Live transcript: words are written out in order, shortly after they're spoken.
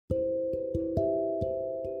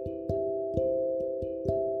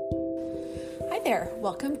there,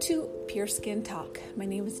 welcome to Pure Skin Talk. My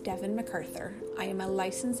name is Devin MacArthur. I am a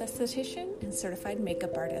licensed esthetician and certified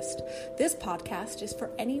makeup artist. This podcast is for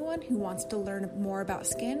anyone who wants to learn more about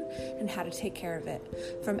skin and how to take care of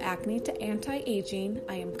it. From acne to anti-aging,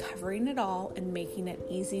 I am covering it all and making it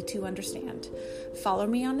easy to understand. Follow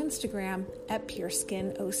me on Instagram at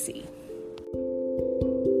PureSkinOC.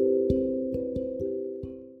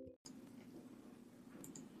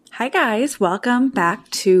 Hi guys, welcome back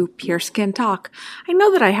to Pure Skin Talk. I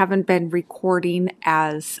know that I haven't been recording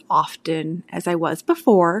as often as I was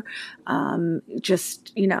before. Kind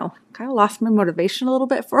of lost my motivation a little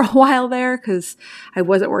bit for a while there because I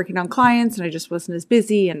wasn't working on clients and I just wasn't as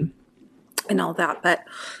busy and all that. But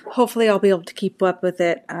hopefully I'll be able to keep up with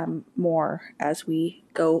it more as we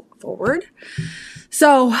go forward.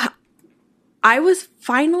 So I was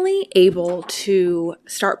finally able to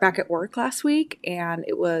start back at work last week and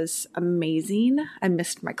it was amazing. I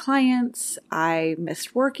missed my clients. I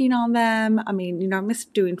missed working on them. I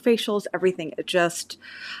missed doing facials, everything. It just,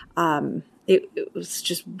 it was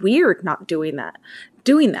just weird not doing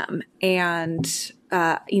them. And,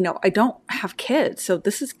 I don't have kids, so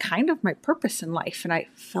this is kind of my purpose in life, and I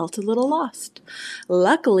felt a little lost.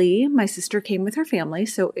 Luckily, my sister came with her family,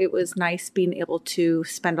 so it was nice being able to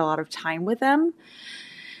spend a lot of time with them.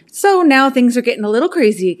 So now things are getting a little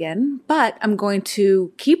crazy again, but I'm going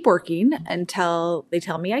to keep working until they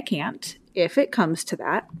tell me I can't, if it comes to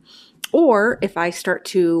that. Or if I start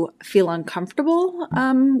to feel uncomfortable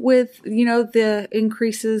with, the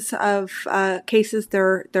increases of cases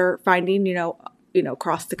they're finding,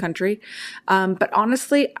 across the country. But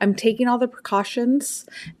honestly, I'm taking all the precautions.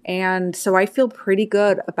 And so I feel pretty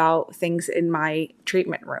good about things in my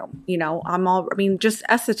treatment room. Just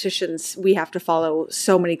estheticians, we have to follow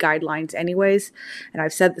so many guidelines anyways. And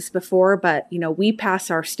I've said this before, but we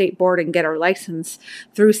pass our state board and get our license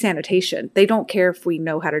through sanitation. They don't care if we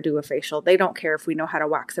know how to do a facial. They don't care if we know how to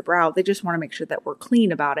wax a brow. They just want to make sure that we're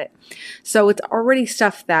clean about it. So it's already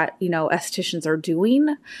stuff that, estheticians are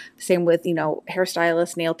doing. Same with,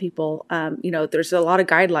 hairstylists, nail people, there's a lot of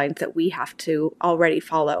guidelines that we have to already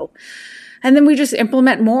follow. And then we just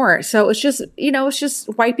implement more. So it's just, it's just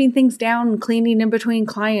wiping things down and cleaning in between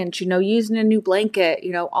clients, using a new blanket,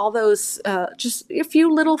 all those, just a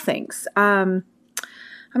few little things.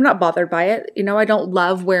 I'm not bothered by it. I don't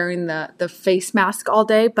love wearing the face mask all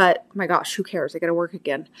day, but my gosh, who cares? I got to work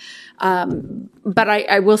again. But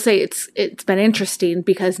I will say it's been interesting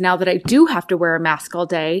because now that I do have to wear a mask all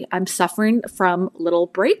day, I'm suffering from little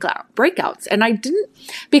breakouts. And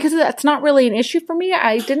because that's not really an issue for me,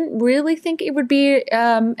 I didn't really think it would be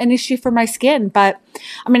an issue for my skin. But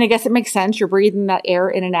I guess it makes sense. You're breathing that air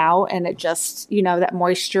in and out and it just, that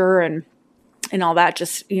moisture and all that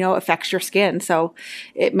just, affects your skin. So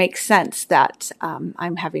it makes sense that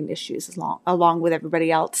I'm having issues along with everybody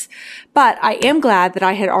else. But I am glad that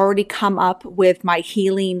I had already come up with my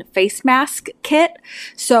healing face mask kit.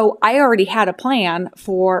 So I already had a plan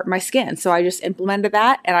for my skin. So I just implemented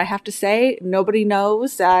that. And I have to say, nobody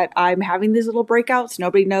knows that I'm having these little breakouts.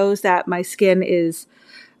 Nobody knows that my skin is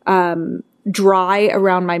dry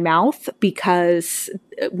around my mouth because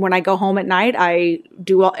when I go home at night, I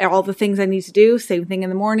do all the things I need to do, same thing in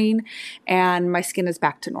the morning, and my skin is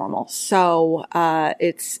back to normal. So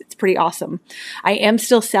it's pretty awesome. I am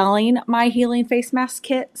still selling my healing face mask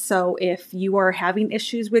kit. So if you are having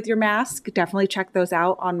issues with your mask, definitely check those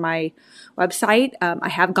out on my website. I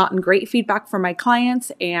have gotten great feedback from my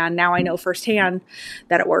clients, and now I know firsthand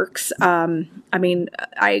that it works.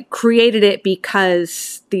 I created it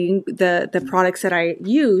because the products that I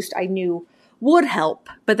used, I knew would help,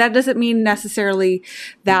 but that doesn't mean necessarily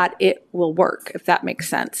that it will work, if that makes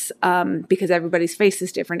sense, because everybody's face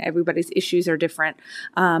is different. Everybody's issues are different.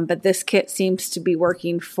 But this kit seems to be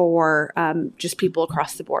working for just people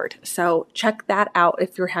across the board. So check that out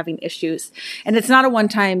if you're having issues. And it's not a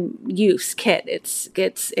one-time use kit.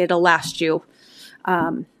 It'll last you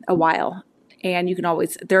a while. And you can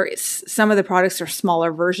always, some of the products are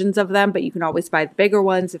smaller versions of them, but you can always buy the bigger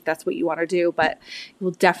ones if that's what you want to do, but it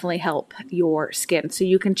will definitely help your skin. So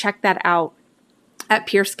you can check that out at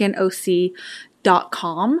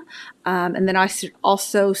PureSkinOC.com. And then I should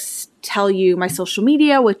also tell you my social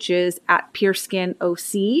media, which is at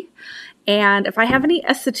PureSkinOC. And if I have any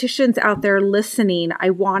estheticians out there listening,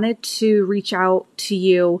 I wanted to reach out to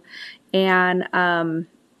you and,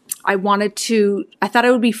 I thought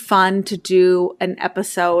it would be fun to do an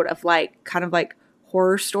episode of kind of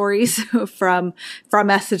horror stories from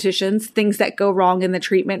estheticians, things that go wrong in the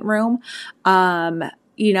treatment room.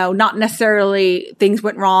 Not necessarily things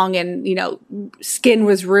went wrong and, skin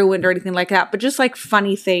was ruined or anything like that, but just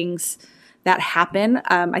funny things that happen.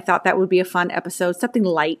 I thought that would be a fun episode, something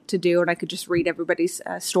light to do, and I could just read everybody's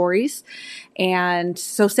stories. And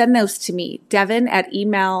so send those to me, Devin at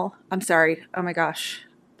email. I'm sorry. Oh my gosh.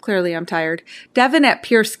 Clearly I'm tired. Devin at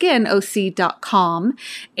pureskinOC.com.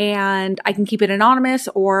 And I can keep it anonymous,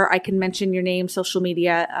 or I can mention your name, social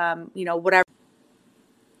media, whatever.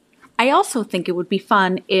 I also think it would be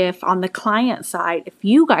fun if on the client side, if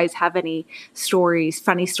you guys have any stories,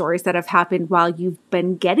 funny stories that have happened while you've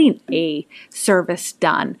been getting a service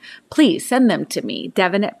done, please send them to me,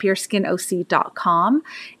 Devin at pureskinOC.com.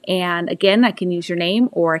 And again, I can use your name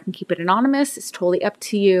or I can keep it anonymous. It's totally up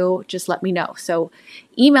to you. Just let me know. So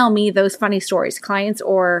email me those funny stories, clients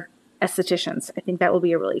or estheticians. I think that will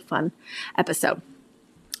be a really fun episode.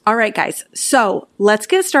 All right, guys. So let's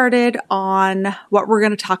get started on what we're going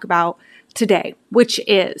to talk about today, which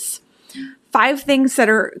is 5 things that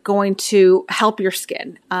are going to help your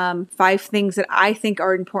skin. 5 things that I think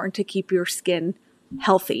are important to keep your skin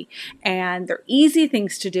healthy. And they're easy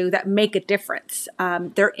things to do that make a difference.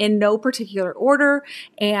 They're in no particular order.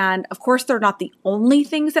 And of course, they're not the only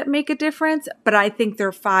things that make a difference, but I think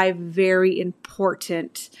they're 5 very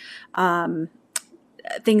important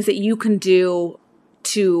things that you can do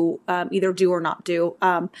to either do or not do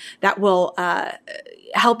that will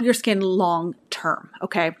help your skin long term.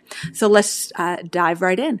 Okay, so let's dive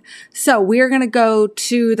right in. So we are going to go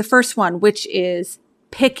to the first one, which is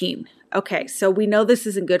picking. Okay, so we know this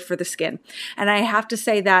isn't good for the skin. And I have to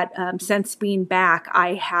say that since being back,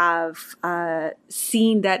 I have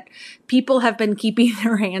seen that people have been keeping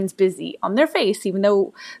their hands busy on their face, even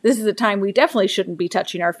though this is a time we definitely shouldn't be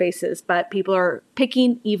touching our faces, but people are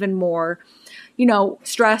picking even more.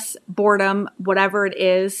 Stress, boredom, whatever it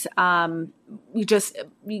is,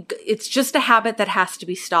 it's just a habit that has to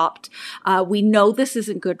be stopped. We know this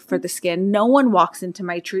isn't good for the skin. No one walks into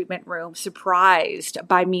my treatment room surprised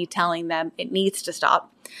by me telling them it needs to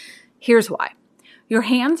stop. Here's why. Your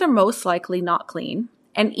hands are most likely not clean,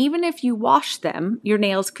 and even if you wash them, your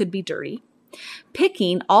nails could be dirty.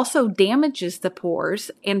 Picking also damages the pores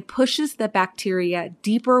and pushes the bacteria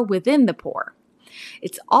deeper within the pore.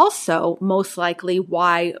 It's also most likely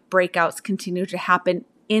why breakouts continue to happen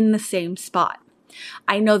in the same spot.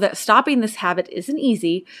 I know that stopping this habit isn't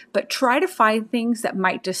easy, but try to find things that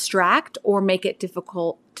might distract or make it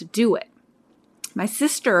difficult to do it. My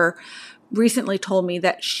sister recently told me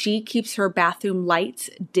that she keeps her bathroom lights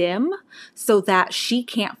dim so that she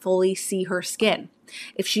can't fully see her skin.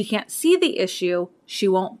 If she can't see the issue, she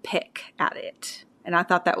won't pick at it. And I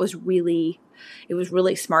thought that was really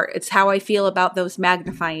smart. It's how I feel about those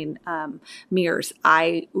magnifying mirrors.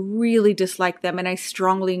 I really dislike them, and I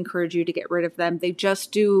strongly encourage you to get rid of them. They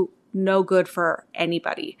just do no good for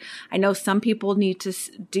anybody. I know some people need to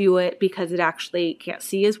do it because it actually can't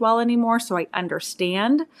see as well anymore, so I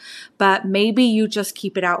understand. But maybe you just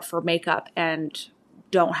keep it out for makeup and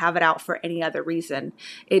don't have it out for any other reason.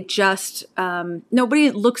 It just,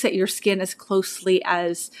 nobody looks at your skin as closely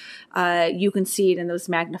as you can see it in those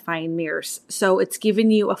magnifying mirrors. So it's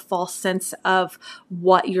giving you a false sense of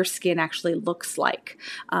what your skin actually looks like.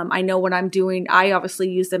 I know when I obviously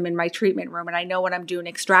use them in my treatment room, and I know when I'm doing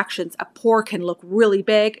extractions, a pore can look really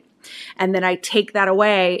big. And then I take that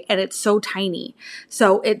away and it's so tiny.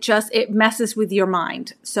 So it messes with your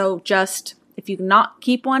mind. So just, if you cannot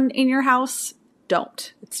keep one in your house,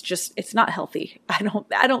 don't. It's not healthy.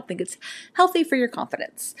 I don't think it's healthy for your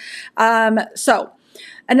confidence. So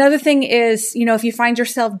another thing is, if you find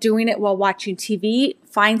yourself doing it while watching TV,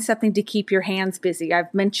 find something to keep your hands busy.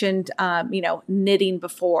 I've mentioned, knitting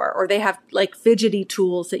before, or they have like fidgety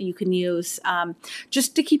tools that you can use,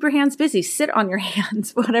 just to keep your hands busy. Sit on your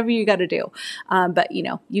hands, whatever you got to do. But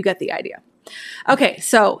you get the idea. Okay.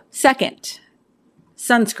 So second,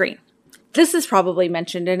 sunscreen. This is probably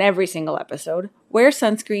mentioned in every single episode. Wear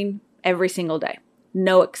sunscreen every single day.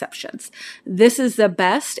 No exceptions. This is the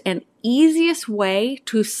best and easiest way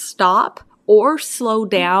to stop or slow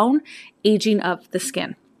down aging of the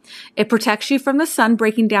skin. It protects you from the sun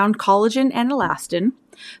breaking down collagen and elastin,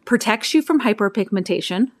 protects you from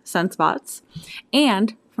hyperpigmentation, sunspots,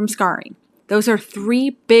 and from scarring. Those are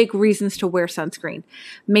 3 big reasons to wear sunscreen.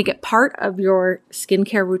 Make it part of your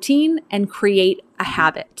skincare routine and create a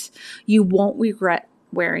habit. You won't regret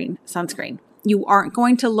wearing sunscreen. You aren't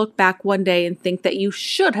going to look back one day and think that you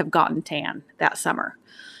should have gotten tan that summer.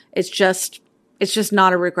 It's just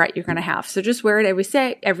not a regret you're going to have. So just wear it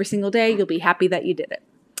every single day. You'll be happy that you did it.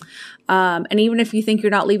 And even if you think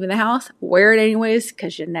you're not leaving the house, wear it anyways,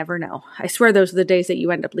 because you never know. I swear those are the days that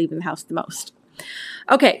you end up leaving the house the most.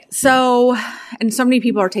 Okay, and so many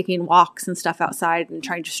people are taking walks and stuff outside and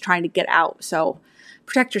trying to get out. So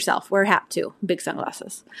protect yourself. Wear a hat too, big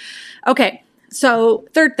sunglasses. Okay, so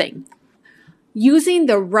third thing, using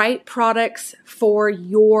the right products for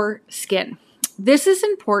your skin. This is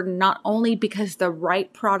important not only because the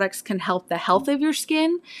right products can help the health of your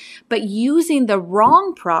skin, but using the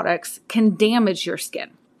wrong products can damage your skin.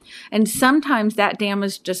 And sometimes that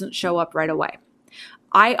damage doesn't show up right away.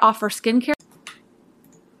 I offer skincare.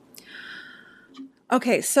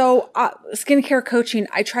 Okay, so skincare coaching,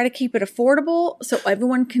 I try to keep it affordable so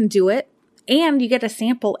everyone can do it, and you get to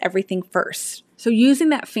sample everything first. So using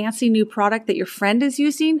that fancy new product that your friend is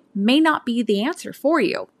using may not be the answer for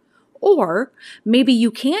you. Or maybe you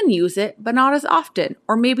can use it, but not as often.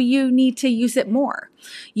 Or maybe you need to use it more.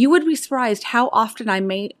 You would be surprised how often I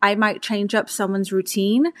might change up someone's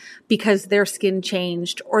routine because their skin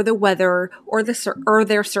changed, or the weather, or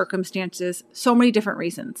their circumstances. So many different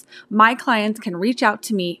reasons. My clients can reach out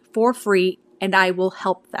to me for free, and I will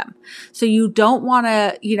help them. So you don't want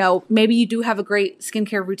to, maybe you do have a great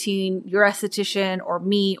skincare routine. Your esthetician or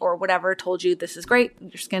me or whatever told you this is great.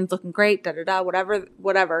 Your skin's looking great,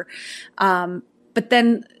 whatever. But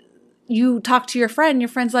then you talk to your friend. Your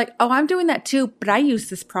friend's like, oh, I'm doing that too, but I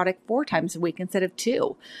use this product 4 times a week instead of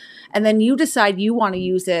 2. And then you decide you want to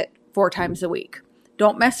use it 4 times a week.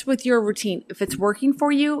 Don't mess with your routine. If it's working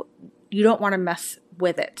for you, you don't want to mess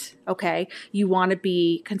with it. Okay. You want to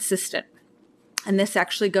be consistent. And this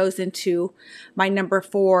actually goes into my number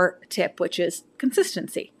 4 tip, which is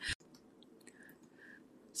consistency.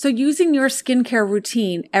 So using your skincare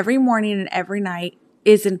routine every morning and every night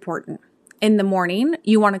is important. In the morning,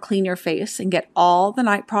 you want to clean your face and get all the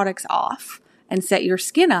night products off and set your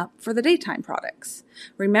skin up for the daytime products.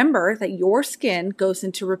 Remember that your skin goes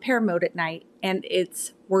into repair mode at night and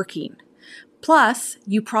it's working. Plus,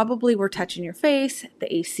 you probably were touching your face,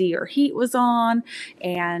 the AC or heat was on,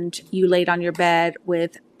 and you laid on your bed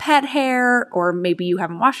with pet hair, or maybe you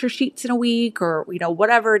haven't washed your sheets in a week, or,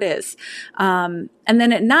 whatever it is. And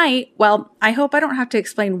then at night, well, I hope I don't have to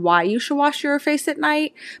explain why you should wash your face at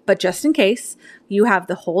night, but just in case, you have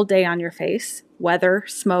the whole day on your face, weather,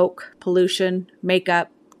 smoke, pollution,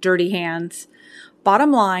 makeup, dirty hands.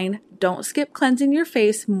 Bottom line, don't skip cleansing your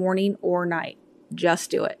face morning or night.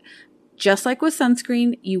 Just do it. Just like with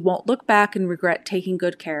sunscreen, you won't look back and regret taking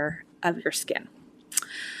good care of your skin.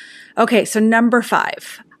 Okay, so number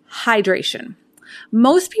 5, hydration.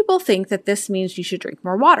 Most people think that this means you should drink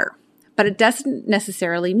more water, but it doesn't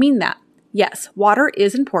necessarily mean that. Yes, water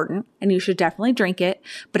is important and you should definitely drink it,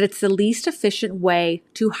 but it's the least efficient way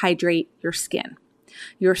to hydrate your skin.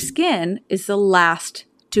 Your skin is the last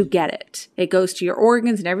to get it. It goes to your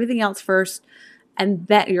organs and everything else first, and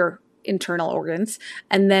then your internal organs,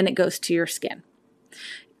 and then it goes to your skin.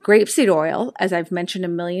 Grapeseed oil, as I've mentioned a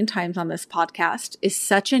million times on this podcast, is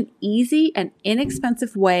such an easy and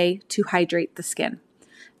inexpensive way to hydrate the skin.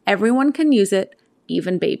 Everyone can use it,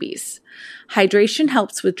 even babies. Hydration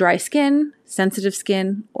helps with dry skin, sensitive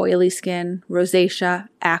skin, oily skin, rosacea,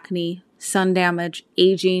 acne, sun damage,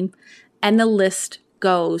 aging, and the list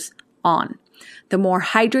goes on. The more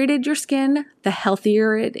hydrated your skin, the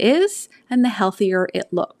healthier it is and the healthier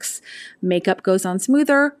it looks. Makeup goes on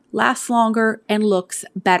smoother, lasts longer, and looks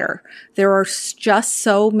better. There are just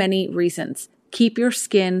so many reasons. Keep your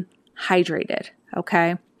skin hydrated,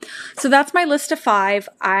 okay? So that's my list of 5.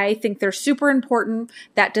 I think they're super important.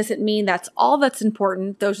 That doesn't mean that's all that's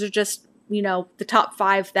important. Those are just, the top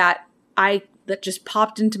 5 that just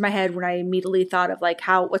popped into my head when I immediately thought of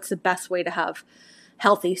what's the best way to have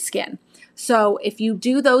healthy skin. So if you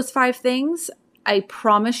do those 5 things, I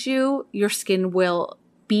promise you your skin will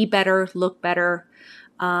be better, look better,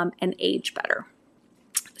 and age better.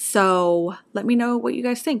 So let me know what you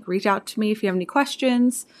guys think. Reach out to me if you have any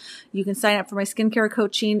questions. You can sign up for my skincare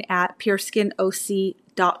coaching at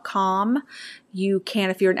PureSkinOC.com. You can,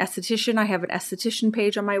 if you're an esthetician, I have an esthetician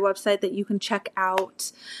page on my website that you can check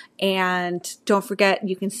out. And don't forget,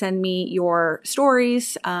 you can send me your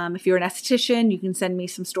stories. If you're an esthetician, you can send me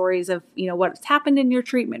some stories of, what's happened in your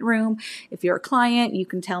treatment room. If you're a client, you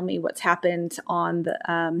can tell me what's happened on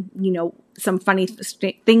the, some funny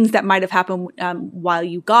things that might have happened while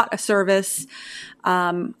you got a service.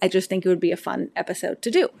 I just think it would be a fun episode to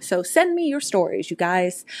do. So send me your stories, you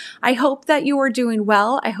guys. I hope that you are doing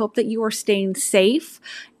well. I hope that you are staying safe.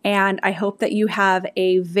 And I hope that you have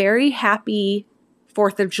a very happy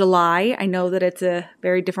 4th of July. I know that it's a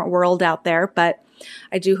very different world out there, but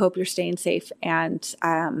I do hope you're staying safe. And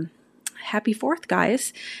happy 4th,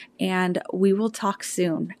 guys. And we will talk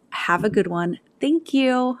soon. Have a good one. Thank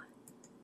you.